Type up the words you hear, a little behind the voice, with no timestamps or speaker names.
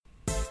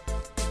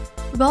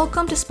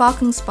Welcome to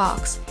Sparkling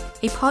Sparks,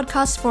 a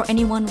podcast for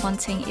anyone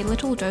wanting a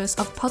little dose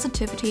of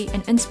positivity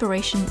and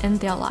inspiration in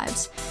their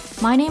lives.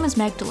 My name is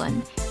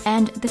Magdalene,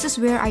 and this is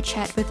where I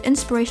chat with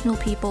inspirational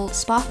people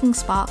sparking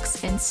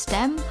sparks in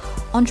STEM,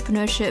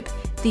 entrepreneurship,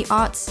 the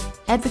arts,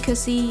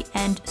 advocacy,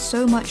 and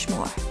so much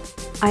more.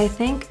 I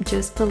think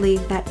just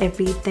believe that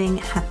everything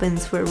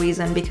happens for a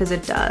reason, because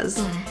it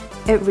does.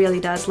 It really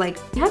does. Like,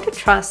 you have to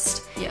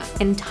trust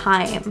in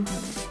time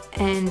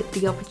and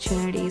the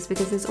opportunities,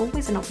 because there's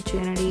always an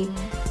opportunity.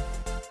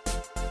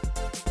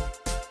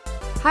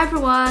 Hi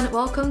everyone,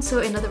 welcome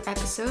to another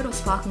episode of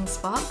Sparkling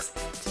Sparks.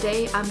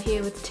 Today I'm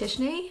here with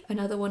Thishni,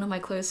 another one of my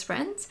close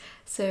friends.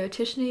 So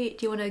Thishni,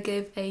 do you want to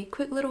give a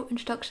quick little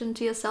introduction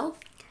to yourself?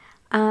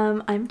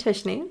 I'm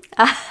Thishni.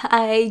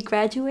 I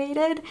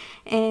graduated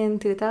in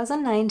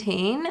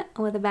 2019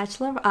 with a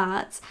Bachelor of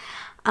Arts.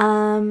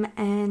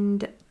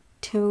 And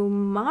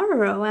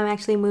tomorrow I'm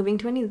actually moving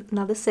to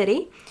another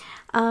city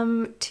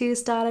to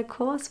start a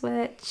course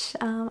which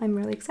I'm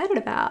really excited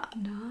about.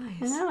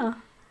 Nice. Yeah.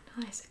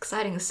 Nice.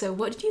 Exciting. So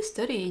what did you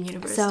study in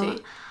university?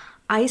 So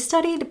I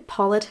studied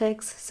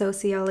politics,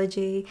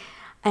 sociology,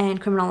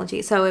 and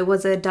criminology. So it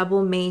was a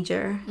double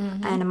major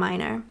and a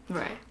minor.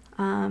 Right.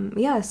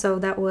 So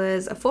that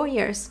was 4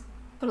 years.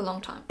 What a long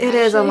time. It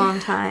is a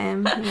long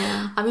time.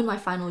 Yeah. I'm in my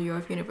final year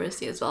of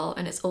university as well,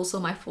 and it's also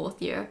my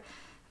 4th year.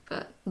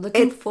 But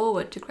looking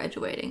forward to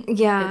graduating at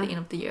the end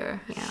of the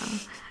year. Yeah.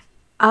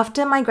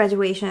 After my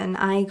graduation,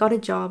 I got a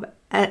job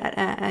at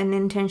an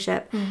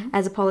internship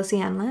as a policy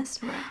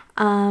analyst. Right.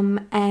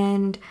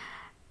 And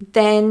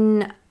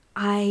then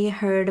I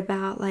heard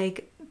about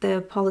like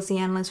the policy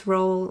analyst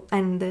role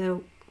and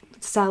the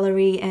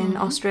salary in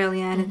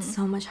Australia, and it's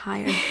so much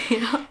higher.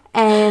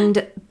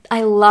 And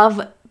I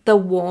love the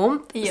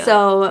warmth.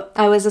 So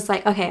I was just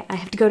like, okay, I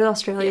have to go to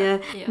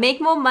Australia,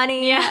 make more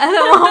money,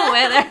 the warm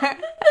weather,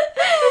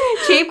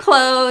 cheap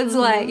clothes,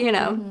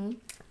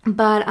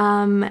 But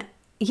and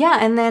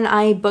then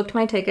I booked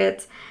my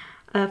tickets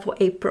for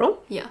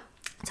April. Yeah.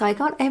 So I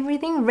got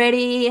everything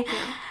ready,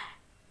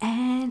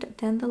 and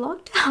then the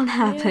lockdown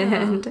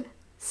happened. Yeah.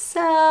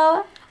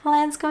 So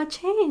plans got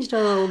changed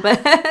a little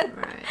bit.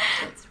 Right.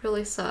 That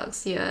really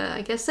sucks. Yeah,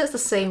 I guess that's the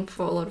same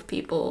for a lot of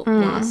people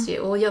last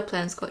year. All your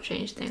plans got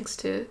changed thanks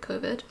to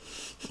COVID.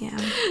 Yeah.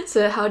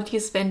 So how did you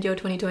spend your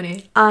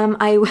 2020?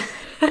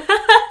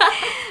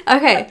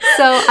 Okay,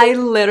 so I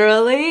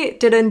literally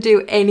didn't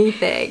do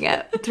anything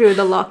through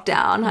the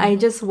lockdown. I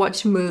just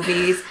watched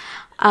movies,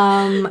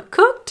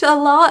 cooked a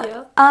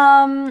lot,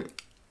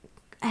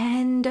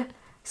 and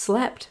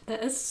slept.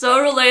 That is so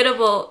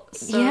relatable.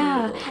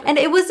 Relatable. And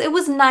it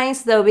was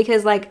nice though,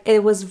 because like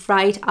it was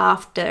right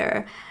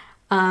after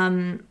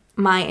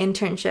my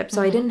internship,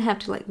 so I didn't have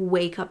to like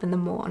wake up in the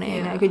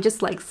morning. I could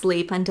just like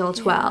sleep until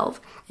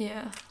 12.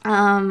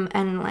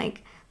 And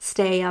like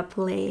stay up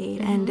late,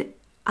 and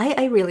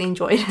I really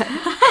enjoyed it.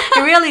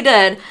 I really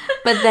did.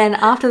 But then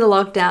after the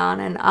lockdown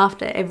and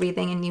after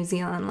everything in New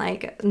Zealand,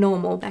 like back to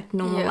normal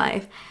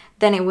life,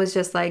 then it was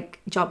just like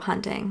job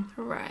hunting.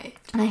 Right.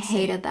 And I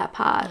hated that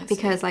part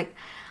because like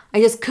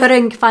I just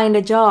couldn't find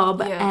a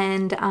job.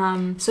 And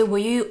so were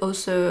you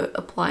also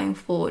applying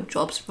for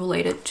jobs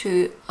related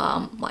to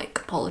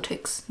like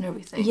politics and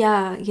everything?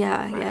 Yeah.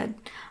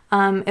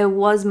 It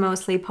was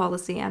mostly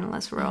policy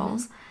analyst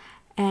roles.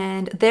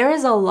 And there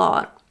is a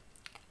lot.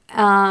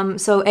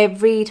 So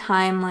every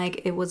time like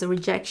it was a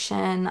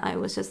rejection, I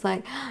was just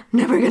like,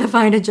 never gonna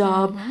find a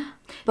job.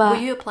 But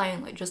were you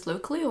applying like just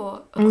locally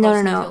or across New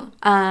Zealand?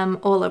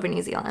 All over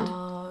New Zealand.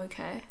 Oh,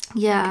 okay.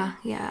 Yeah.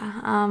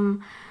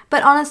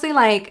 But honestly,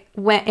 like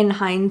when in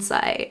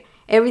hindsight,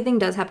 everything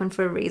does happen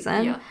for a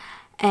reason. Yeah.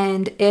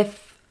 And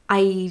if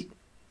I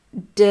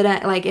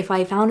didn't, like if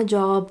I found a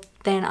job,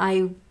 then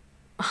I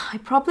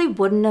probably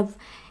wouldn't have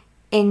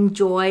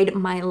enjoyed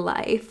my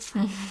life.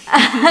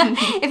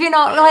 If you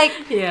know, like,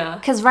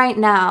 because right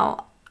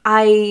now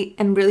I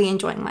am really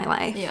enjoying my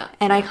life,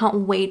 and I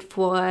can't wait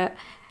for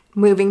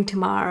moving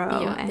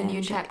tomorrow. And the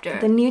new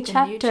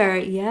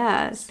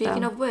chapter.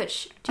 Speaking of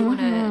which, do you want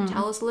to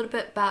tell us a little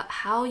bit about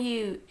how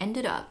you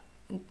ended up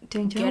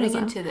getting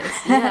into this?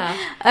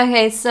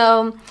 Okay,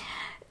 so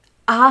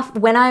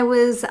when I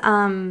was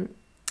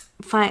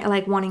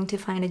wanting to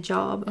find a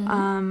job,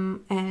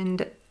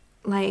 and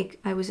like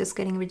I was just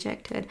getting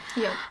rejected.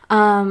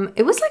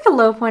 It was like a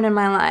low point in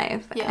my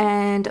life,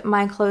 and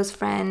my close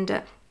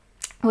friend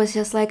was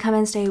just like, come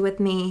and stay with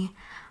me.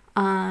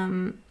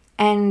 And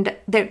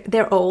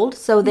they're old,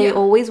 so they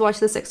always watch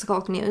the 6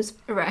 o'clock news.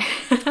 Right.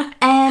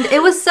 And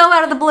it was so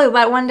out of the blue,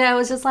 but one day I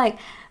was just like,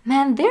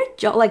 man, their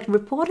job, like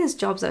reporters'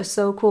 jobs are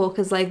so cool,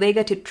 because like they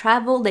get to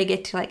travel, they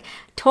get to like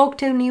talk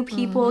to new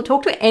people,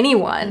 talk to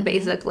anyone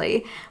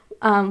basically,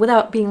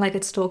 without being like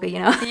a stalker, you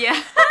know?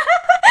 Yeah.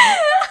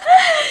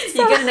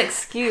 You get an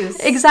excuse.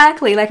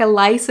 Exactly, like a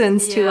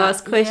license to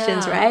ask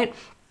questions, right?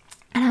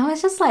 And I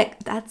was just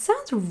like, that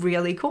sounds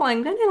really cool.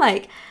 I'm gonna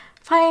like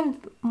find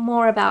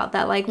more about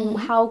that. Like,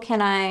 how can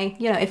I,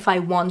 if I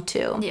want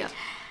to. Yeah.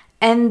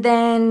 And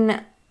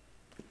then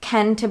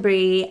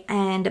Canterbury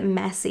and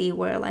Massey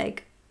were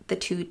like the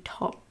two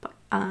top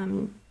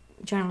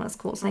journalist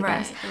schools, I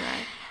guess.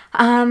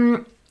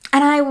 Right.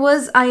 And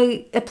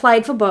I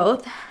applied for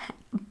both,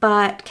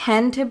 but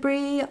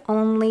Canterbury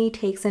only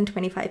takes in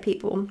 25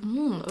 people.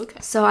 Okay.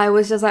 So I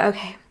was just like,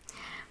 okay,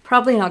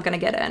 probably not gonna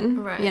get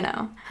in, Right. you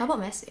know. How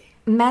about Messi?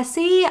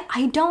 Messi,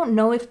 I don't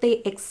know if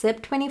they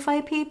accept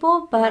 25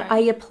 people, but Right. I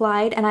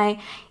applied and I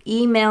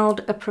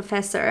emailed a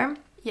professor.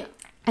 Yeah.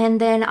 And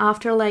then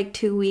after like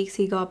 2 weeks,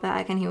 he got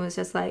back and he was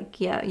just like,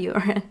 yeah,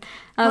 you're in.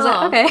 I was Oh.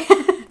 like, okay.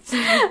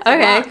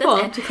 Okay, Wow, cool.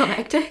 That's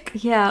anticlimactic.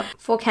 Yeah,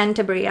 for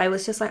Canterbury, I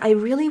was just like, I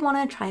really want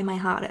to try my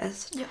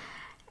hardest. Yeah.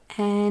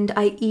 And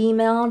I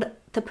emailed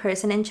the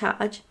person in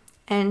charge,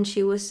 and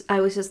I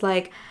was just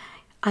like,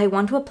 I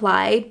want to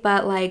apply,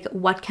 but like,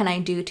 what can I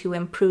do to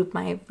improve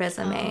my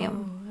resume?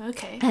 Oh,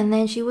 okay. And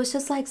then she was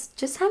just like,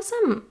 just have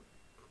some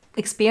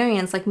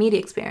experience, like media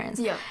experience.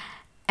 Yeah.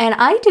 And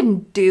I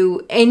didn't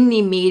do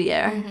any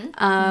media.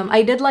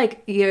 I did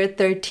like year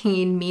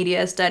 13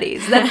 media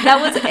studies. That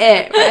was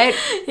it, right?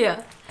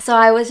 Yeah. So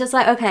I was just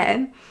like,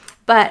 okay.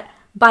 But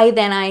by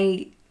then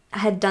I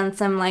had done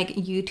some like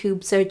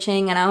YouTube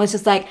searching, and I was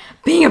just like,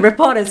 being a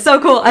reporter is so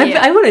cool. Yeah.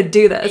 I want to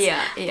do this.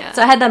 Yeah, yeah.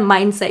 So I had that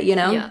mindset, you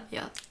know? Yeah,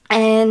 yeah.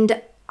 And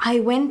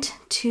I went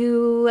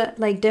to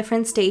like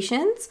different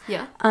stations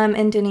Yeah.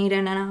 in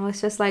Dunedin, and I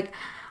was just like,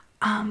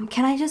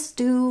 can I just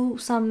do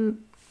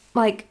some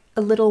like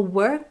a little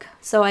work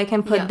so I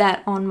can put Yeah.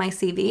 that on my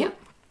CV? Yeah.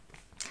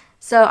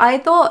 So I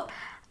thought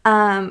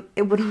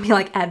it wouldn't be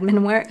like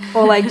admin work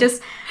or like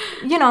just,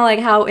 you know, like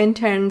how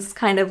interns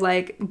kind of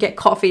like get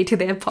coffee to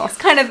their boss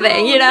kind of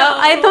thing, you know? no.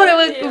 I thought it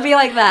would Yeah. be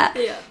like that.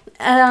 Yeah.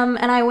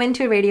 And I went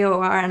to Radio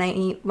OR,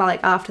 and like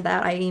after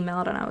that I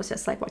emailed, and I was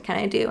just like, what can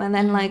I do? And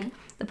then like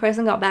the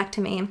person got back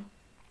to me.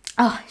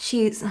 Oh,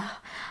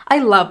 I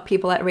love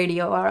people at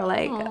Radio OR,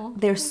 like Aw,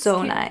 they're that's so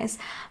cute. nice.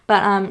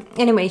 But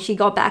anyway, she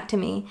got back to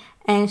me,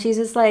 and she's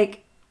just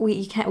like,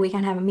 we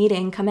can have a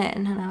meeting, come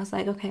in. And I was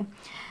like, okay.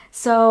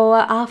 So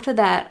after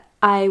that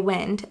I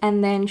went,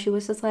 and then she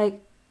was just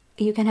like,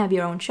 you can have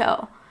your own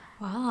show.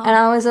 Wow. And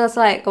I was just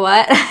like,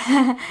 what?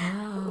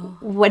 Wow.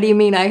 What do you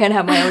mean I can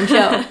have my own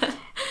show?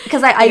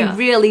 Because I Yeah.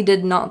 really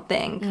did not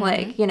think,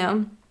 like, you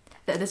know.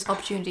 That this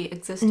opportunity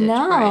existed.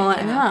 No, right?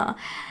 Yeah.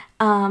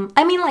 no.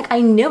 I mean, like, I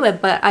knew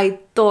it, but I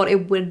thought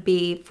it would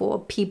be for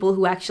people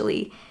who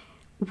actually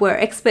were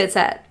experts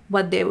at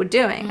what they were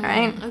doing,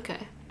 right?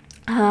 Okay.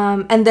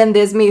 And then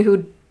there's me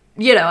who,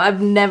 you know,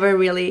 I've never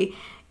really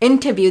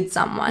interviewed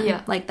someone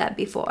Yeah. like that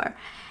before.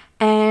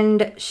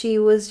 And she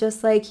was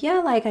just like, yeah,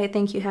 like, I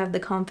think you have the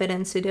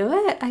confidence to do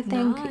it. I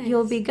think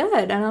you'll be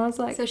good. And I was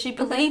like... So she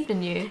believed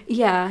in you.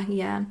 Yeah,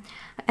 yeah.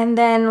 And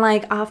then,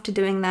 like, after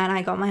doing that,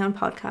 I got my own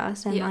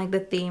podcast. And, Yeah. like, the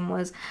theme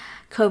was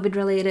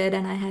COVID-related.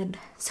 And I had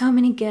so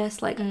many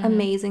guests, like,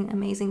 amazing,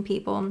 amazing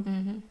people.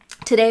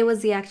 Today was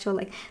the actual,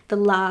 like, the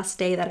last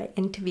day that I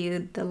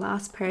interviewed the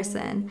last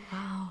person.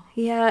 Wow.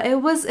 Yeah,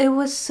 it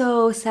was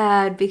so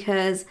sad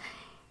because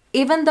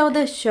even though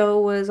the show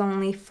was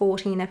only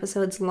 14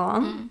 episodes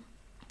long,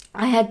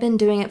 I had been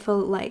doing it for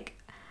like,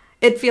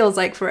 it feels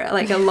like for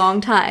like a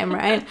long time,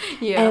 right?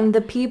 Yeah. And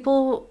the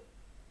people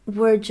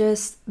were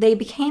just, they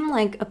became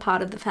like a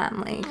part of the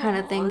family kind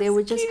of thing. They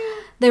were just,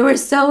 they were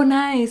so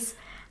nice.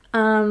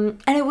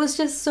 And it was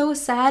just so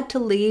sad to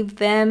leave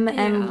them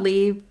Yeah. and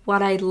leave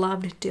what I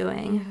loved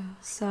doing. Yeah.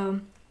 So,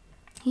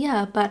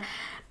 yeah, but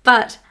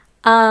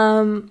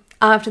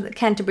after the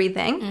Canterbury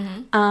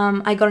thing,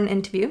 I got an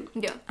interview.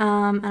 Yeah.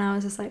 And I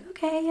was just like,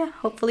 okay, yeah,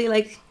 hopefully,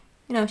 like,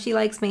 you know, she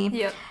likes me.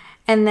 Yeah.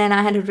 And then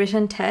I had a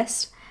written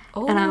test.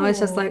 Oh, And I was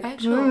just like,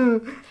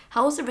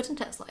 How was the written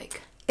test like?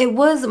 It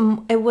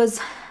was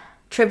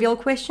trivial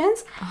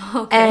questions.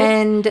 Okay.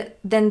 And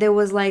then there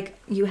was like,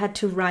 you had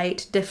to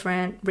write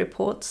different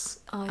reports,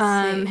 Oh,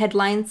 I see.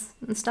 headlines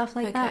and stuff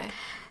like that. Okay.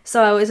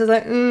 So I was just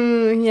like,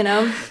 you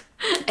know,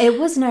 it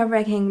was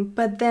nerve-wracking.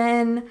 But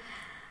then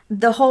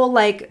the whole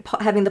like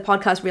having the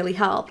podcast really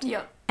helped.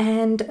 Yeah.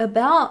 And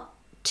about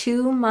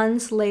 2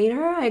 months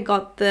later, I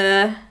got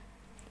the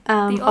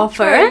The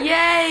offer.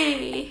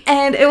 Yay!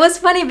 And it was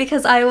funny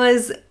because I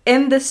was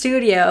in the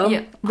studio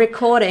Yeah.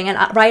 recording, and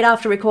right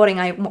after recording,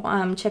 I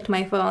checked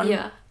my phone.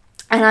 Yeah.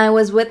 And I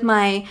was with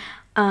my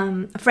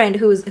friend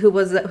who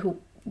was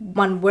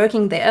one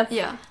working there.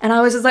 Yeah. And I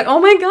was just like, oh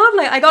my god,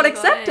 like I got got it,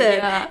 accepted.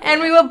 yeah,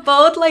 And we were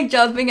both like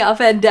jumping up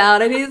and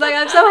down, and he's like,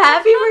 I'm so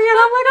happy for you. And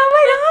I'm like, oh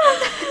my god.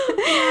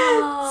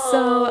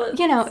 So,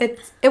 you know,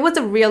 it was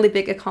a really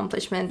big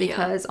accomplishment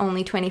because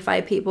only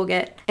 25 people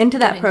get into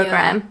that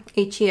program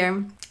each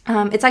year.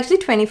 It's actually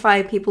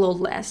 25 people or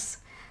less.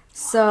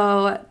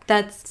 So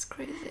that's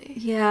crazy.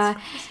 Yeah.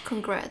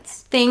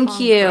 Congrats. Thank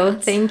you.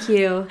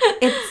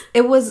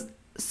 It was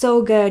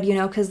so good, you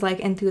know, because like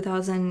in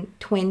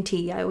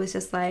 2020 I was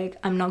just like,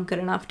 I'm not good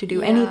enough to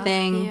do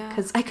anything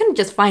because I couldn't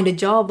just find a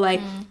job. Like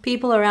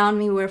people around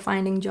me were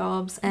finding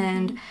jobs,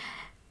 and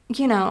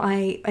you know,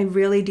 I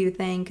really do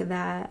think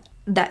that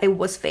it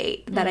was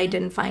fate that I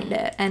didn't find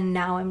it, and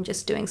now I'm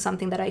just doing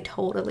something that I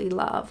totally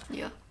love.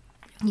 Yeah.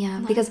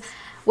 Yeah, because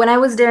when I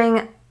was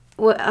doing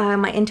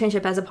my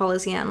internship as a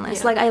policy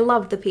analyst. Yeah. Like, I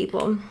loved the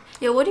people.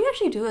 Yeah, what do you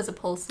actually do as a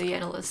policy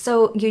analyst?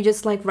 So you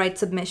just like write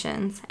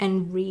submissions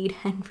and read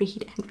and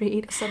read and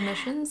read.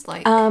 Submissions?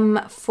 Like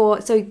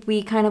So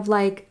we kind of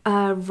like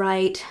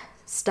write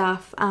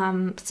stuff,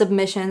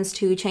 submissions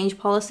to change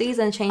policies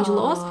and change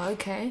laws. Oh,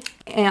 okay.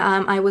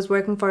 I was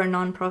working for a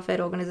non-profit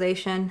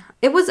organization.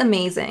 It was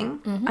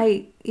amazing.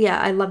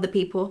 I love the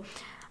people.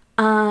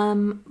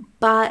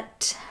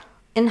 But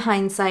in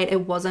hindsight,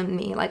 it wasn't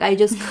me. Like, I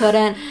just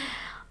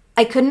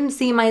I couldn't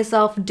see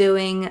myself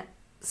doing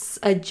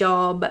a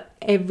job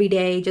every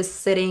day,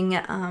 just sitting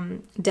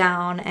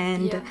down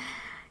and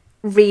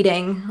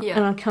reading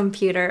on a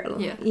computer.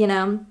 You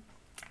know,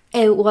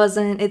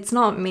 it's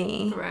not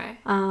me. Right.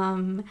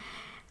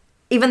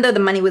 Even though the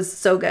money was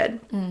so good,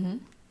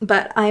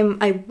 but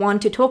I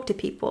want to talk to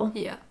people.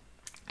 Yeah.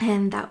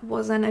 And that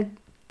wasn't a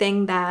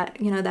thing that,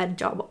 you know, that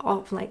job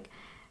of like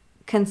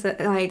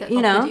That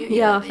you know, offered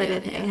you, offered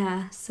it.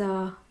 Yeah.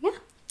 So yeah,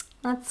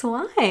 that's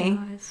why.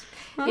 Nice.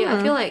 Yeah,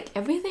 I feel like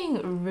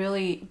everything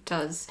really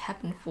does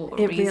happen for a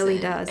reason. It really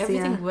does.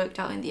 Everything worked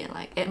out in the end.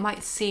 Like, it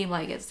might seem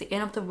like it's the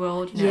end of the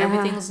world, you know,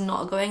 everything's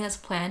not going as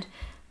planned,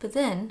 but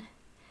then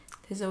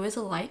there's always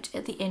a light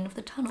at the end of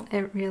the tunnel.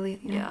 It really,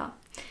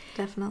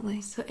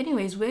 definitely. So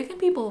anyways, where can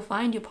people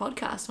find your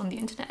podcast on the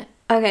internet?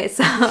 Okay,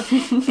 so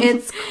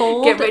it's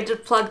called... Get ready to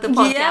plug the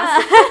podcast.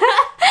 Yeah.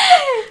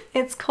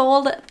 It's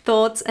called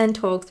Thoughts and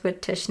Talks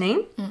with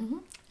Thishni.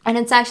 And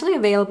it's actually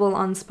available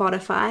on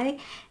Spotify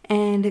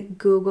and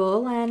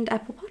Google and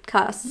Apple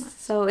Podcasts. Nice.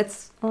 So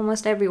it's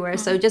almost everywhere.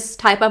 So just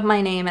type up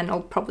my name and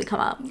it'll probably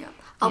come up. Yeah.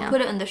 I'll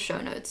put it in the show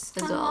notes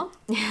as well.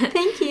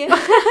 Thank you.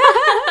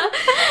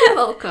 You're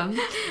welcome.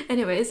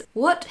 Anyways,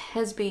 what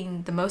has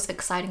been the most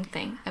exciting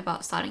thing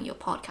about starting your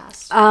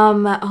podcast?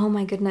 Oh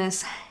my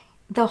goodness.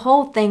 The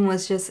whole thing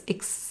was just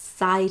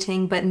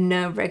exciting but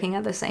nerve-wracking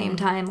at the same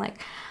time. Like,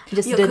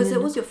 just because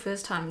it was your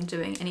first time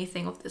doing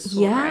anything of this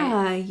sort,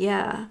 right?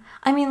 Yeah.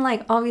 I mean,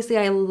 like, obviously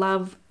I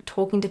love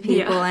talking to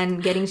people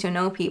and getting to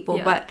know people,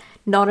 but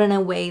not in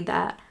a way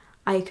that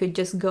I could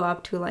just go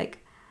up to like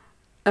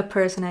a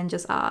person and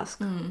just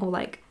ask, or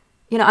like,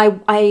 you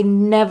know, I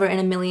never in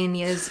a million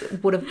years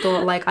would have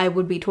thought like I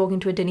would be talking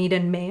to a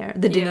Dunedin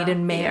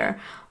mayor,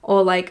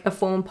 or like a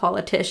former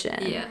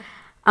politician.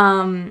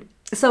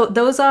 So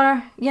those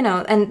are, you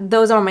know, and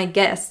those are my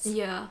guests.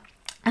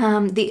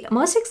 The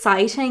most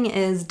exciting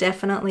is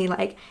definitely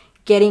like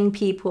getting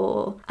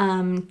people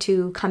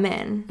to come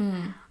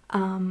in.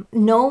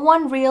 No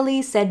one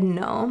really said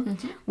no,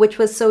 which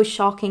was so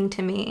shocking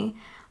to me.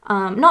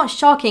 Not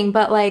shocking,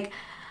 but like,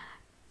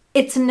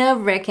 it's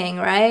nerve-wracking,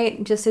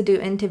 right? Just to do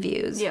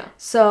interviews.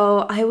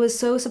 So I was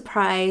so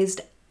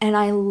surprised, and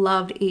I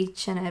loved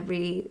each and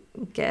every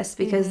guest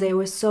because they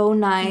were so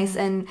nice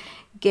and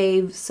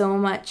gave so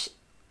much,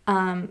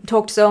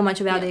 talked so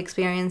much about the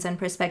experience and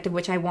perspective,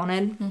 which I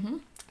wanted.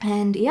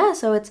 And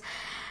so it's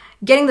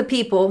getting the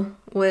people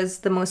was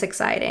the most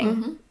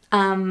exciting.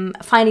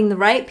 Finding the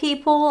right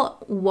people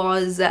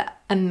was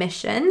a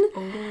mission.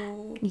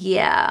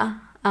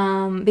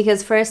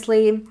 Because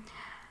firstly,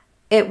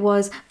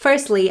 the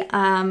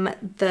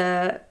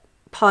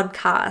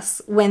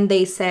podcast, when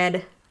they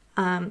said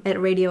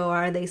at Radio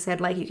R, they said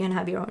like, you can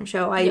have your own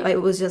show. I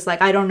was just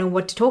like, I don't know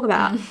what to talk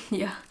about.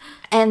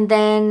 And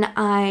then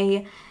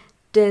I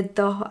did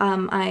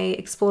I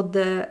explored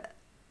the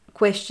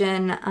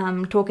question,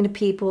 talking to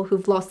people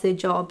who've lost their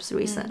jobs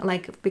recently,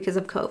 like because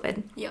of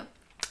COVID.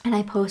 And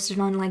I posted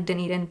on like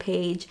Dunedin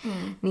page,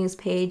 news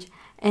page,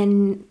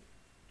 and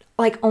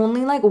like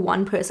only like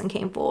one person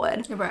came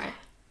forward.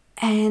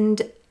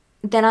 And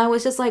then I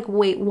was just like,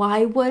 wait,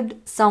 why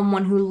would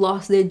someone who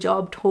lost their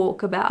job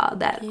talk about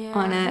that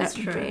on a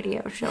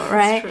radio show,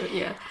 right? That's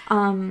true,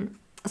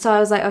 So I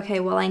was like, okay,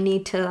 well, I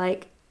need to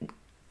like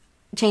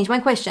change my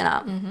question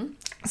up.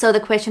 So the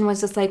question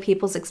was just like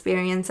people's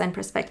experience and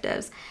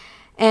perspectives.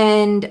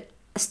 And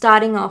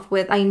starting off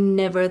with, I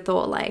never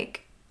thought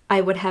like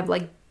I would have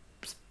like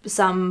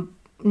some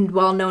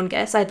well-known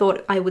guests. I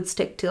thought I would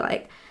stick to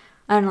like,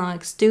 I don't know,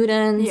 like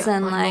students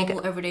and like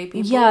normal everyday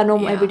people.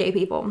 Normal everyday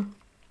people.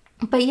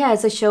 But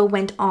as the show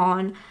went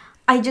on,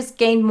 I just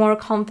gained more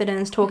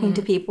confidence talking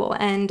to people.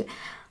 And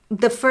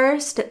the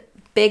first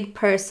big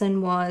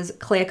person was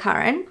Claire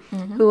Curran,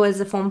 who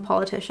was a former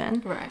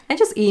politician. I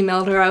just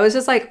emailed her. I was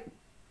just like,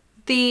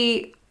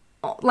 she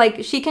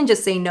can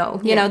just say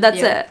no. You know,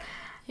 that's it.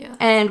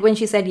 And when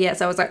she said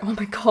yes, I was like, oh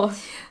my God,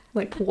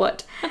 like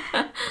what?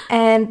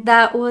 And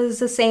that was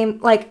the same,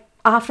 like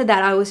after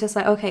that, I was just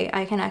like, okay,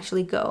 I can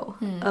actually go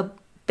a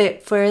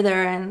bit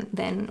further and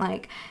then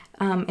like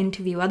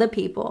interview other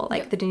people,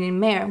 like the Dunedin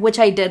mayor, which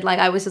I did. Like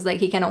I was just like,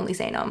 he can only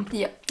say no.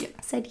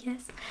 Said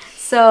yes.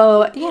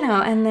 So, you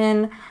know, and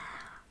then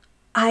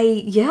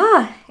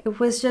it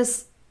was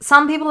just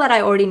some people that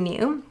I already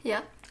knew.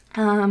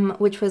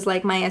 Which was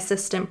like my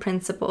assistant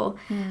principal.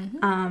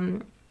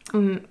 And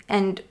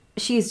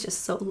she's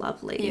just so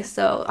lovely.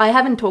 So I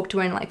haven't talked to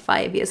her in like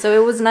 5 years.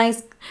 So it was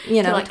nice,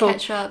 you know, to like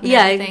catch up and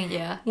everything.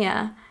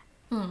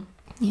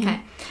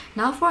 Okay.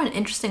 Now for an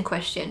interesting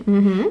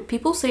question.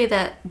 People say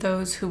that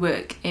those who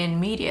work in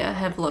media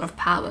have a lot of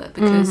power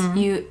because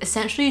you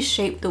essentially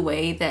shape the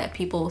way that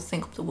people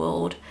think of the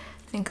world,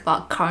 think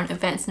about current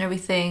events and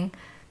everything,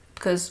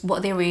 because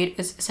what they read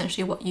is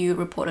essentially what you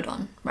reported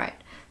on, right?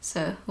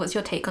 So what's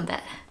your take on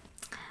that?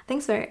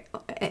 Thanks for,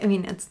 I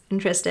mean, it's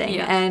interesting.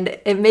 Yeah. And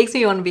it makes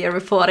me want to be a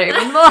reporter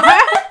even more.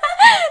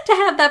 To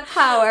have that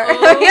power.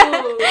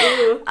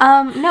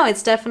 No,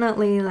 it's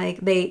definitely like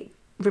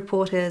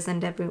reporters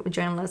and every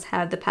journalists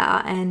have the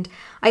power, and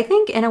I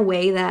think in a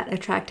way that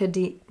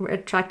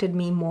attracted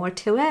me more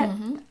to it,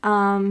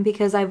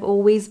 because I've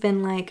always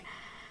been like,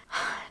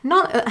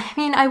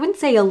 I wouldn't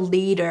say a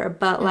leader,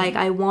 but like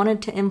I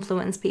wanted to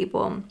influence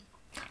people,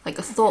 like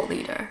a thought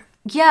leader.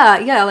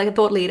 Yeah, like a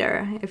thought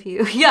leader, if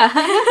you,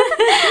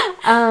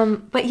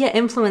 but yeah,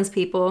 influence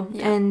people,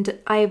 and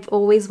I've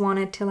always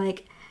wanted to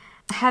like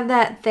have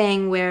that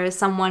thing where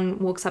someone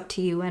walks up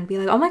to you and be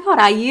like, oh my god,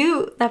 are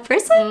you that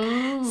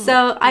person?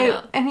 So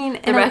I mean,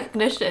 the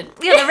recognition.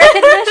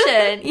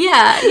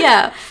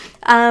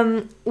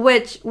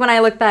 Which when I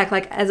look back,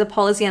 like as a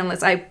policy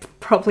analyst, I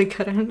probably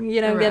couldn't,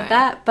 get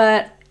that,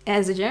 but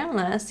as a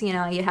journalist,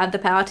 you have the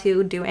power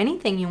to do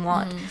anything you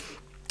want.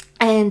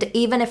 And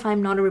even if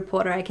I'm not a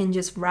reporter, I can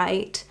just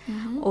write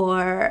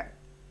or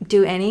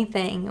do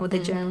anything with a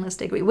journalist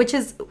degree, which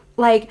is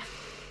like,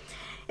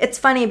 it's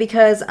funny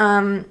because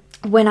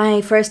when I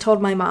first told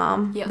my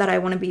mom that I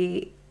want to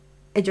be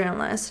a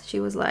journalist, she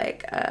was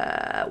like,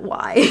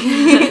 why?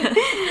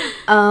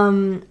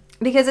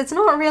 Because it's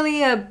not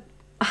really I'm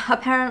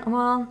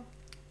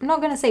not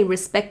going to say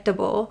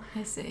respectable.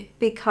 I see.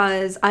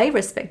 Because I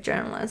respect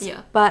journalists.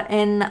 Yeah. But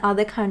in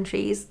other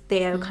countries,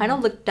 they are kind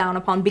of looked down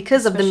upon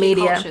because Especially of the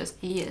media. Cultures.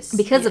 Yes.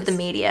 Because of the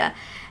media.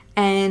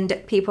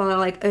 And people are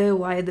like, oh,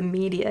 why the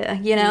media?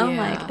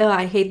 Like, oh,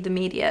 I hate the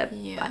media.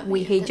 Yeah,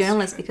 we hate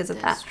journalists because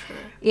of that. True.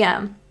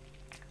 Yeah.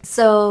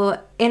 So,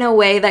 in a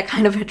way, that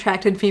kind of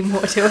attracted me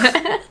more to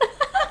it.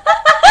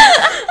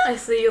 I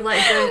see you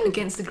like going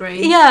against the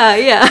grain.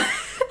 Yeah.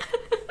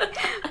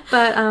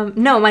 But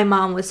no, my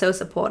mom was so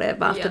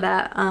supportive after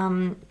that.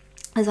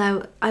 As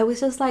I was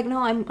just like, no,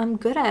 I'm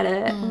good at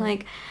it.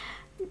 Like,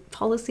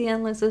 policy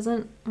analyst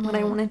isn't what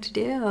I wanted to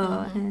do,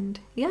 and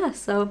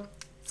so.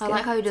 I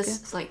like how you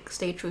just like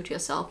stay true to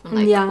yourself and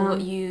like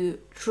what you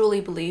truly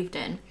believed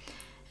in.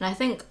 And I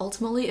think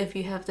ultimately, if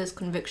you have this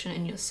conviction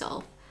in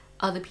yourself,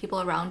 other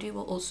people around you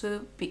will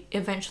also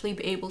eventually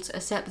be able to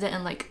accept that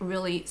and like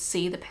really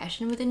see the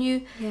passion within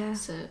you. Yeah.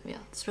 So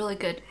it's really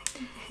good.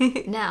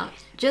 Now,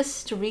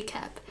 just to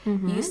recap,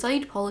 you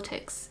studied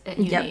politics at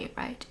uni,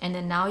 right? And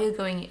then now you're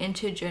going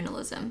into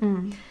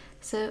journalism.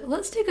 So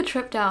let's take a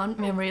trip down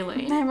memory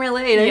lane. Memory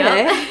lane,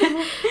 okay.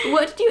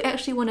 What did you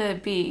actually want to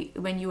be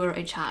when you were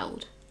a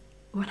child?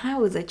 When I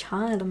was a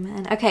child,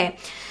 man. Okay,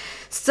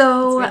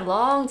 so it's been a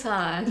long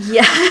time.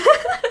 Yeah.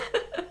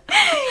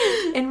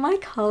 In my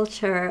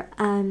culture,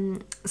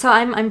 so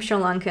I'm Sri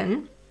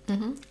Lankan,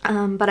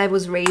 but I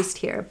was raised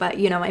here. But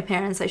my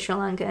parents are Sri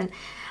Lankan.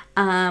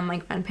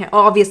 My grandparents,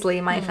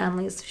 obviously, my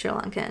family is Sri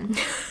Lankan.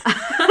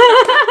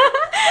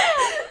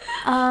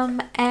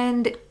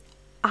 And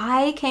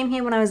I came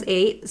here when I was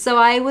 8, so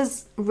I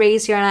was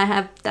raised here, and I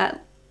have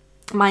that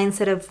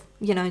mindset of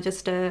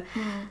just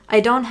I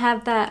don't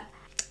have that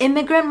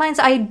immigrant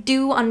mindset. I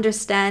do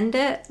understand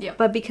it,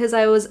 but because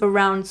I was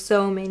around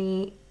so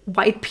many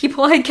white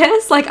people, I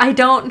guess, like I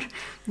don't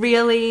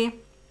really,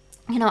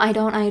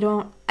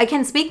 I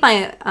can speak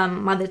my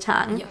mother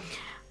tongue,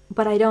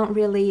 but I don't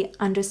really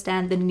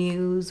understand the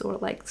news or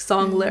like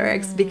song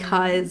lyrics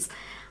because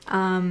you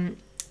don't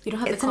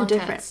have the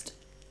context.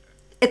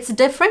 It's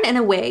different in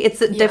a way. It's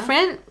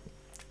different.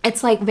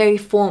 It's like very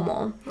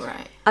formal.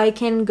 Right. I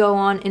can go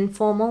on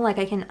informal, like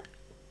I can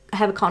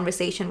have a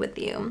conversation with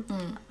you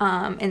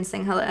in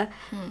Sinhala,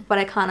 but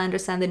I can't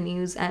understand the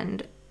news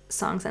and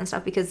songs and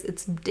stuff because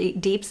it's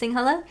deep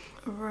Sinhala.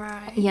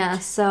 Right. Yeah,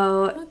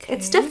 so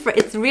it's different.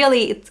 It's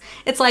really,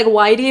 it's like,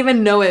 why do you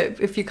even know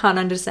it if you can't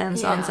understand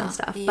songs and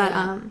stuff?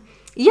 Yeah.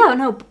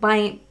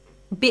 But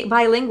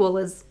bilingual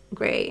is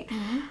great.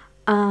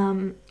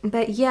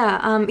 But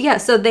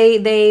so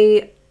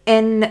they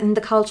in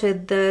the culture,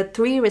 the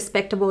 3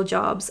 respectable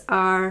jobs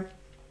are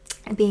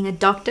being a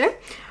doctor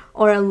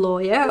or a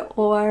lawyer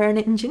or an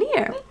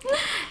engineer.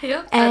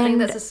 Yeah, I think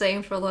that's the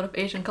same for a lot of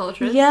Asian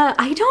cultures. Yeah,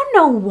 I don't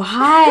know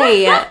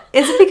why.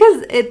 Is it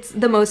because it's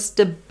the most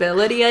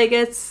stability, I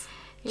guess,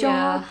 job?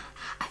 Yeah,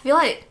 I feel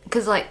like,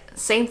 because like,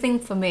 same thing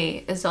for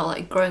me as well,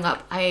 like growing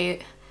up, I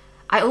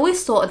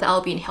always thought that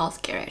I'll be in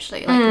healthcare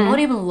actually, like not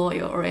even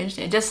lawyer or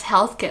engineer, just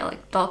healthcare,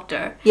 like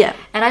doctor. Yeah.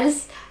 And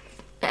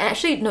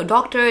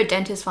doctor,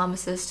 dentist,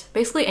 pharmacist,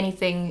 basically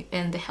anything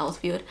in the health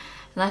field.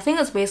 And I think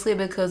that's basically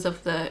because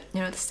of the,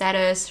 the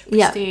status,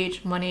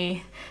 prestige,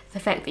 money, the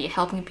fact that you're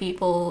helping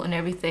people and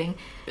everything.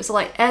 So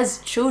like as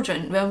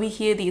children, when we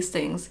hear these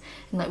things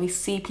and like we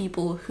see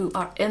people who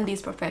are in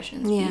these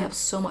professions, we have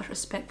so much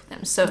respect for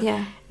them. So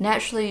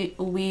naturally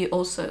we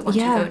also want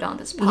to go down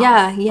this path.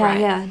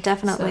 Yeah,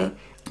 definitely.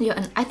 So,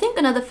 and I think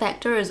another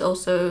factor is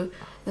also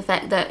the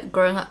fact that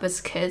growing up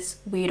as kids,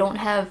 we don't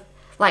have,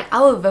 like,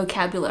 our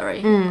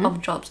vocabulary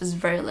of jobs is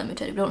very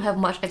limited. We don't have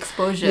much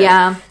exposure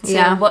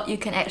to what you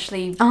can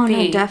actually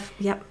be.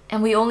 Yep.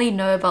 And we only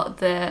know about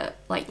the,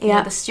 like, you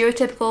know, the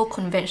stereotypical,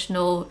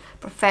 conventional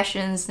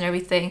professions and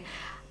everything.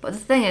 But the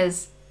thing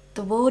is,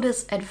 the world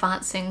is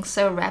advancing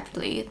so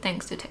rapidly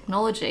thanks to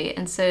technology.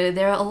 And so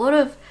there are a lot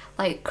of,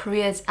 like,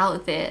 careers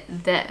out there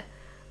that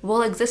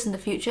will exist in the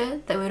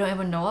future that we don't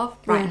even know of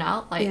right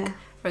now. Like,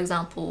 for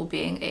example,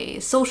 being a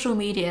social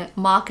media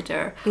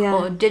marketer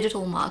or a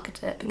digital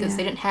marketer, because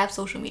they didn't have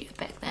social media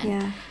back then.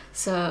 Yeah.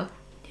 So,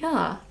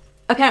 yeah.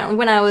 Apparently,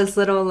 when I was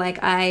little, like,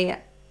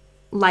 I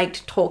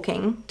liked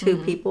talking to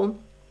people.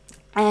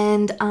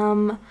 And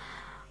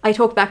I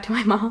talked back to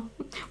my mom,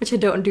 which I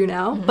don't do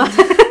now. But,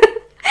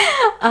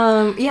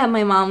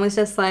 my mom was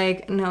just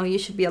like, no, you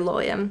should be a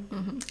lawyer.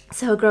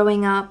 So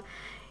growing up,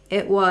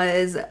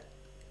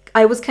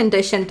 I was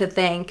conditioned to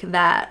think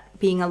that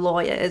being a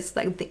lawyer is,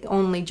 like, the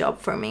only job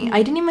for me.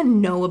 I didn't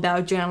even know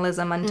about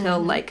journalism until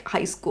like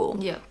high school.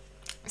 Yeah.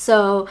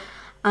 So,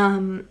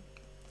 a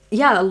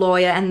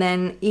lawyer. And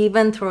then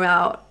even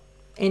throughout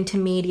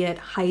intermediate,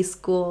 high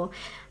school,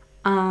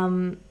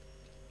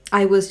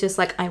 I was just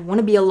like, I want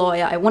to be a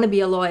lawyer. I want to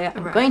be a lawyer.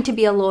 I'm going to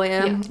be a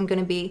lawyer. Yeah. I'm going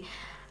to be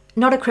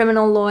not a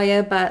criminal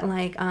lawyer, but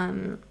like,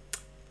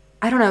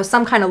 I don't know,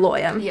 some kind of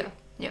lawyer. Yeah.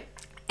 Yeah.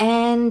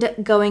 And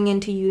going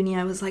into uni,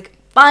 I was like,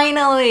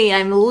 finally,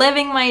 I'm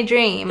living my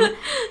dream.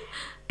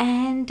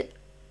 And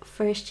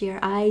first year,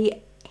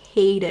 I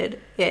hated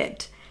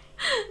it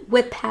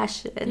with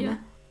passion. Yeah.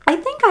 I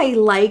think I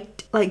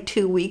liked like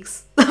 2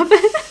 weeks of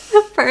it,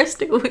 the first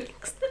 2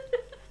 weeks.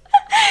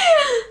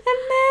 And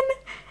then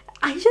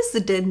I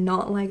just did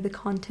not like the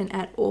content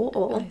at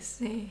all. I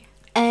see.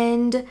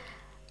 And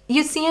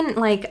you see in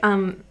like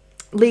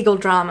legal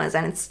dramas,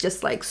 and it's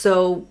just like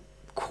so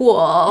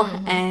cool.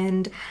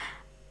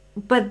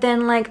 But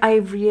then like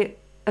I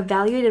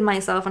evaluated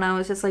myself, and I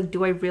was just like,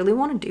 do I really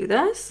want to do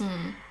this?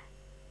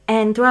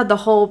 And throughout the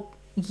whole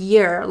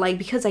year, like,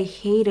 because I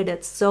hated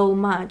it so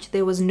much,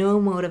 there was no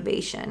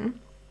motivation,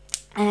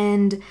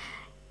 and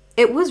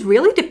it was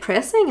really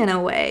depressing in a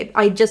way.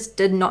 I just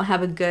did not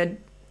have a good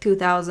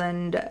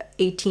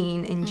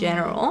 2018 in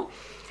general.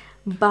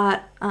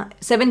 But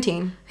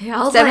 17.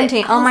 Yeah, I was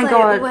 17. Like, oh my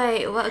god.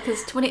 Wait, what? Because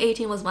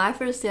 2018 was my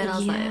first year, and I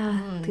was like,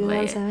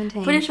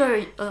 2017. Wait. Pretty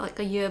sure like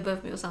a year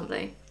above me or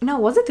something. No,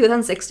 was it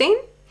 2016?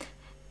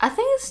 I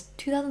think it's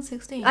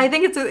 2016. I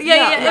think it's it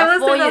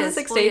was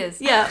 2016. 4 years.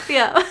 Yeah.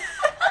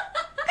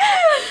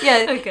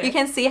 Yeah, okay. You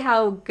can see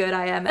how good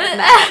I am at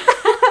math.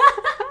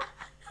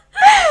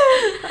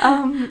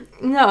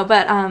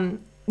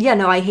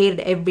 I hated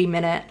every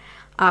minute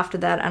after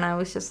that, and I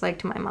was just like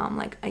to my mom,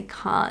 like, I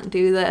can't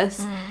do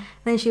this.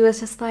 Then she was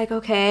just like,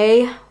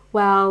 okay,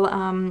 well,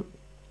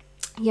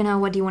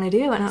 what do you want to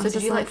do? And I was so just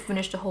did you like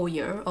finish the whole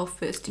year of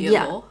first year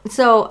law?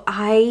 So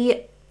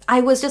I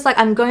was just like,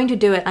 I'm going to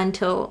do it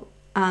until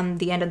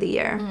the end of the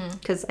year,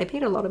 because I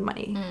paid a lot of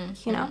money,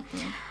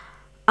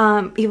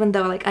 even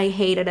though like I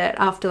hated it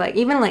after like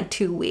even like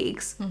 2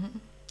 weeks.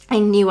 I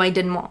knew I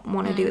didn't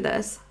want to do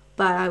this,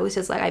 but I was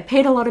just like, I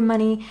paid a lot of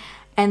money.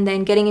 And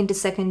then getting into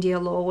second year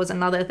law was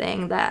another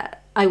thing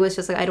that I was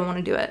just like, I don't want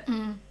to do it.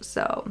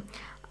 So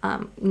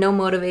no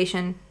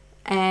motivation.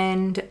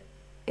 And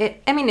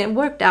it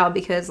worked out,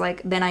 because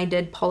like then I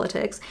did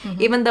politics,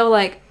 even though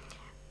like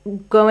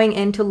going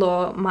into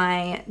law,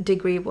 my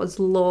degree was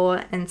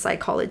law and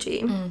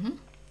psychology.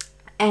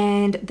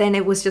 And then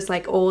it was just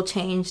like all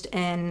changed,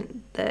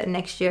 and the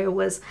next year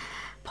was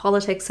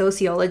politics,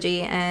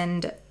 sociology,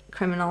 and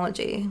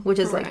criminology, which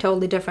is like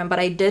totally different. But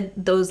I did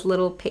those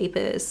little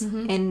papers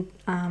in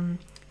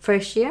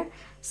first year,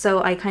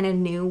 so I kind of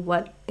knew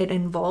what it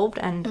involved,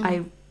 and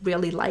I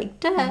really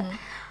liked it.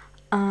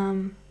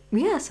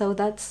 So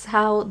that's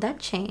how that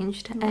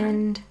changed,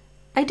 and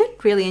I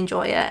did really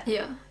enjoy it.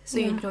 Yeah. So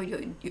you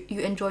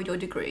enjoyed your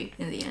degree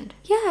in the end?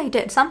 Yeah, I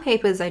did. Some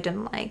papers I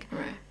didn't like.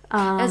 Right.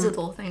 As with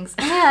all things.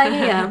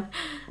 Yeah.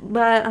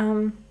 But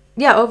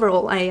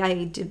overall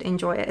I did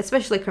enjoy it,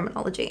 especially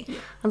criminology. Yeah.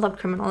 I love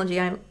criminology.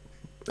 I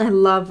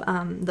love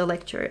the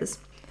lectures.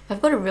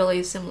 I've got a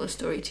really similar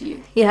story to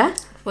you. Yeah?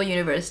 For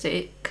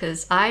university,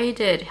 because I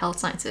did health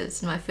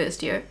sciences in my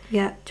first year.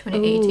 Yeah.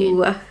 2018.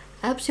 Ooh. I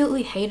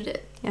absolutely hated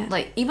it. Yeah.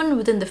 Like, even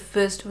within the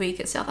first week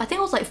itself. I think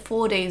I was like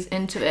 4 days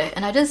into it,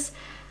 and I just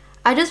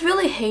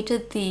really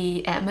hated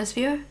the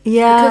atmosphere.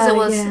 Yeah. Because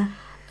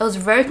it was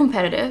very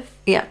competitive.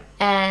 Yeah.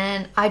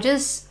 And I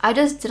just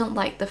didn't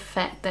like the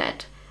fact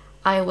that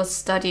I was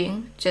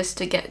studying just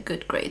to get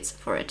good grades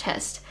for a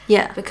test.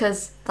 Yeah.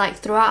 Because like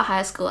throughout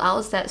high school, I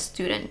was that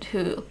student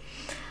who,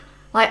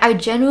 like, I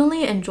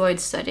genuinely enjoyed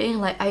studying.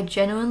 Like, I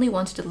genuinely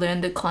wanted to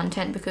learn the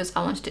content because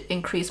I wanted to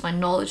increase my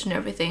knowledge and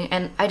everything.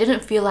 And I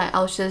didn't feel like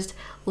I was just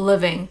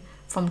living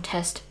from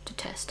test to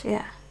test.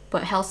 Yeah.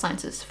 But health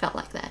sciences felt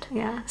like that.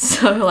 Yeah.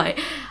 So like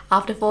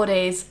after 4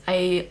 days,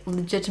 I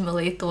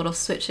legitimately thought of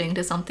switching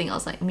to something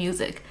else like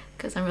music,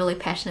 because I'm really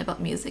passionate about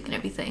music and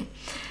everything.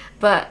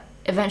 But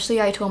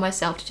eventually I told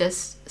myself to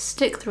just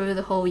stick through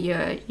the whole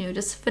year, you know,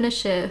 just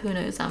finish it. Who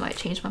knows, I might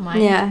change my mind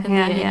in the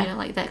end, you know,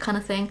 like that kind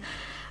of thing.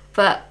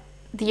 But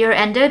the year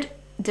ended,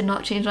 did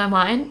not change my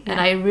mind, and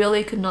I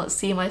really could not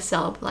see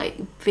myself like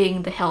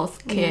being the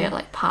healthcare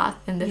like path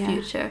in the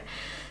future.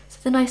 So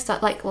then I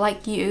start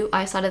like you,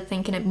 I started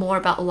thinking it more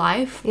about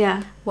life.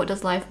 What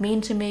does life mean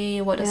to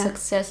me? What does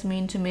success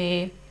mean to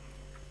me?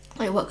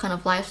 Like, what kind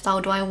of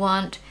lifestyle do I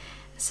want?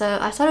 So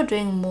I started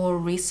doing more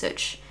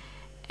research,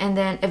 and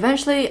then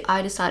eventually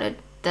I decided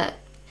that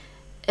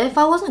if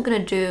I wasn't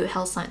going to do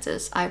health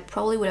sciences, I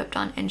probably would have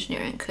done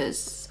engineering,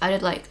 because I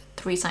did like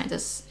 3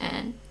 sciences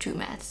and 2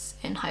 maths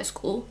in high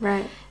school.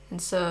 Right.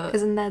 And so...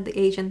 Isn't that the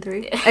Asian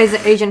 3? Is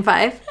it Asian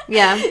 5?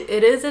 Yeah.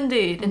 It is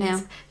indeed.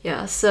 And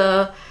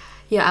so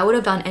I would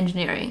have done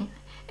engineering.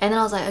 And then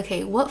I was like,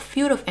 okay, what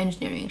field of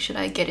engineering should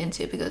I get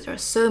into? Because there are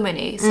so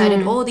many. So I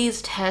did all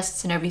these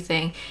tests and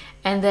everything.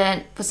 And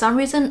then for some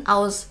reason, I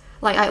was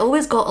like, I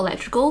always got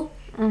electrical,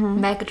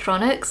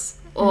 mechatronics,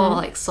 or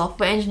like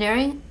software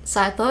engineering.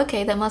 So I thought,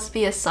 okay, that must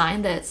be a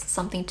sign that it's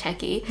something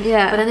techie.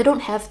 But then they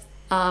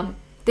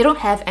don't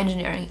have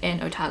engineering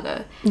in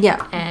Otago.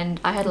 And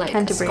I had like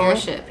a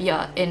scholarship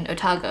in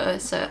Otago.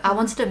 So I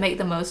wanted to make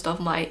the most of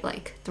my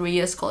like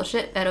 3-year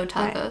scholarship at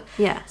Otago.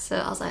 So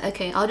I was like,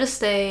 okay, I'll just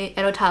stay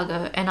at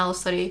Otago and I'll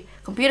study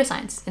computer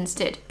science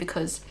instead,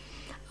 because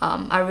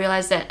I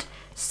realized that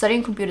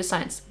studying computer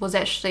science was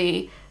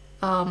actually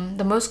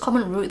the most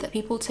common route that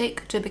people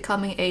take to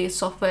becoming a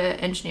software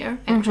engineer,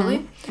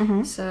 actually.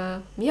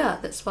 So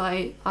that's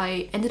why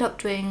I ended up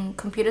doing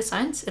computer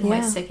science in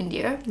my second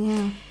year.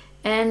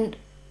 And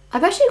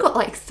I've actually got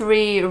like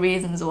 3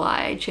 reasons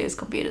why I chose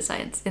computer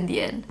science in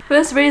the end.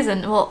 First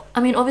reason, well,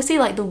 I mean, obviously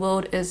like the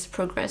world is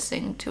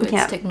progressing to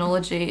its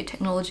technology.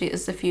 Technology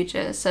is the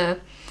future. So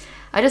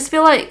I just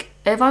feel like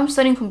if I'm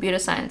studying computer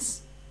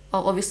science,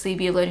 I'll obviously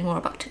be learning more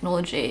about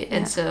technology.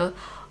 And so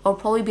I'll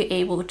probably be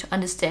able to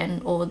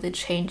understand all the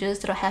changes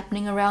that are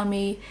happening around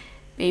me,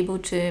 be able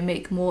to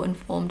make more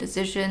informed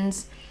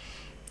decisions.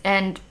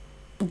 And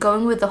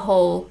going with the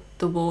whole,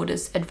 the world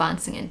is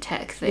advancing in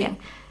tech thing,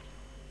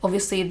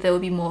 obviously there will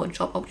be more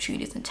job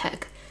opportunities in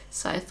tech.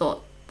 So I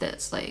thought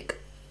that's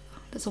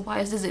a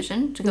wise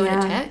decision to go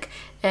into tech.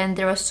 And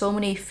there are so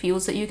many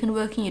fields that you can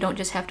work in. You don't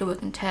just have to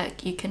work in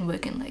tech. You can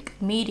work in like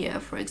media,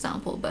 for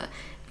example, but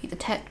be the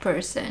tech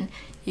person.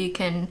 You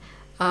can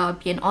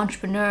be an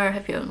entrepreneur,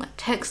 have your own like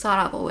tech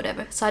startup or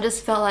whatever. So I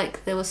just felt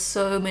like there were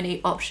so many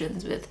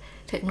options with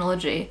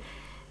technology.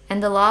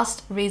 And the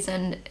last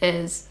reason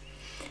is,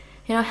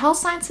 you know, health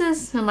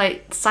sciences and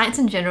like science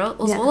in general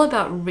was all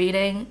about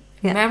reading,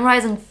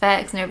 memorizing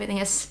facts and everything,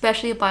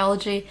 especially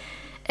biology.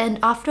 And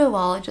after a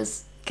while, it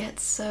just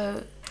gets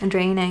so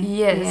draining.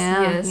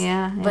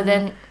 But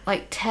then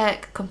like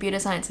tech, computer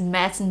science,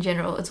 maths in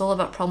general, it's all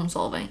about problem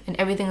solving, and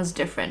everything is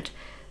different.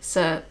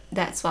 So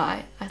that's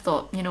why I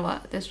thought, you know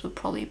what, this would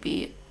probably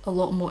be a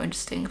lot more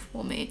interesting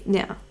for me.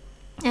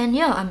 And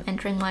I'm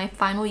entering my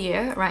final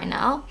year right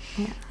now,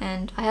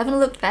 and I haven't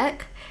looked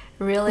back.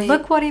 Really,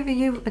 look what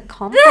you've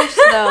accomplished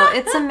though.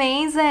 It's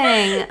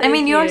amazing. I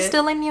mean, you're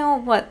still in your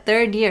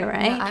 3rd year,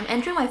 right? Yeah, I'm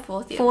entering my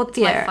 4th year. It's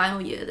my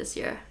final year this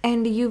year.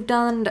 And you've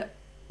done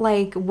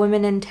like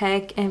women in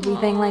tech,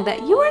 everything like that.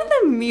 You were in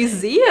the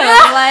museum.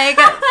 Like,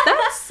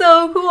 that's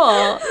so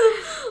cool.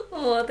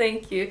 Oh,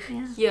 thank you.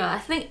 I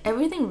think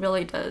everything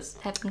really does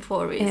happen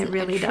for a reason. It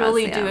really does. I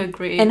truly do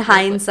agree. In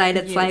hindsight,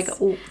 it's like,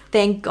 oh,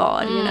 thank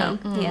God, you know.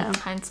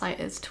 Hindsight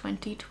is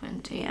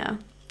 2020.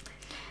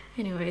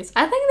 Anyways,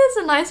 I think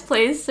that's a nice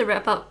place to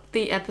wrap up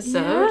the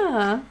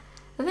episode.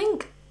 I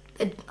think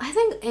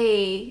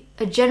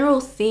a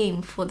general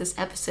theme for this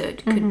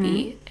episode could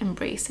be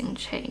embracing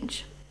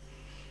change.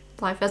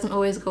 Life doesn't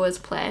always go as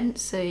planned,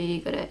 so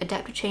you gotta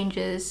adapt to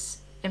changes,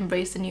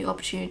 embrace the new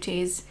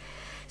opportunities.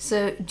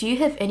 So do you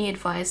have any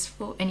advice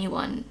for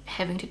anyone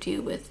having to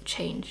do with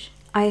change?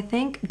 I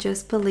think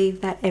just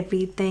believe that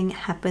everything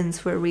happens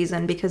for a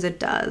reason, because it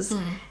does.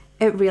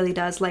 It really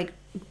does. Like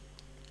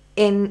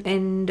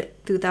in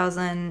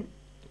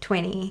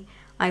 2020,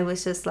 I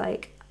was just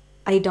like,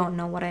 I don't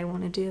know what I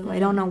want to do. I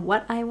don't know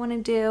what I want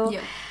to do.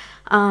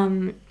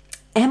 Am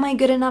I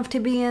good enough to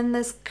be in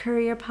this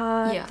career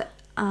path?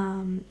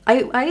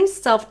 I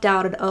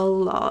self-doubted a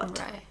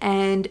lot,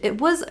 and it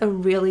was a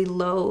really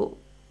low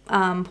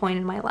point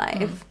in my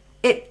life.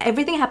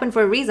 Everything happened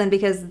for a reason,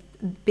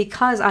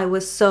 because I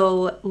was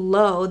so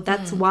low.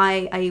 That's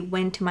why I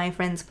went to my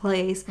friend's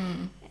place.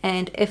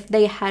 And if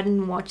they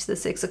hadn't watched the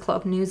 6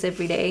 o'clock news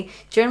every day,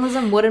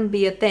 journalism wouldn't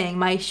be a thing.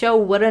 My show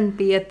wouldn't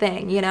be a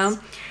thing, you know?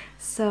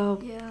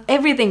 So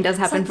everything does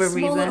happen for a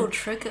reason. Small little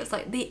triggers,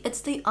 like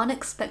it's the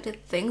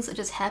unexpected things that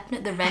just happen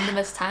at the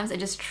randomest times that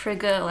just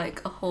trigger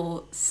like a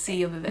whole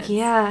sea of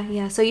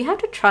events. So you have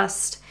to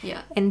trust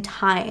in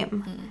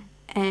time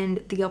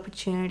and the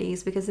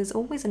opportunities, because there's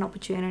always an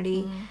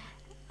opportunity,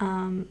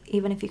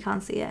 even if you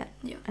can't see it.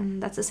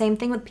 And that's the same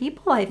thing with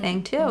people, I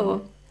think,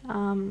 too.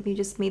 You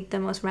just meet the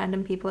most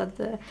random people at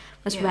the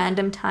most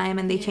random time,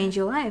 and they change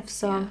your life.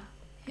 So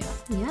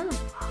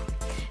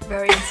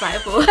very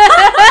insightful.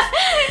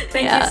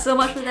 Thank you so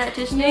much for that,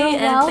 Thishni.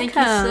 And thank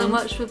you so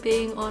much for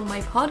being on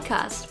my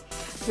podcast.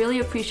 Really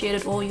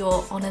appreciated all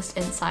your honest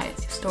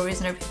insights, your stories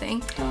and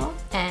everything.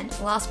 And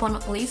last but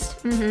not least,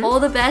 all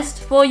the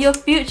best for your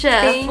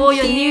future, for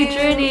your new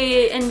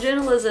journey in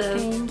journalism.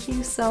 Thank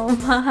you so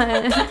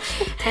much.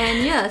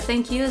 And yeah,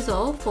 thank you as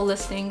well for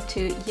listening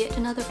to yet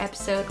another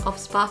episode of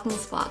Sparking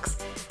Sparks.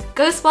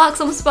 Go spark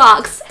some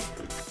sparks!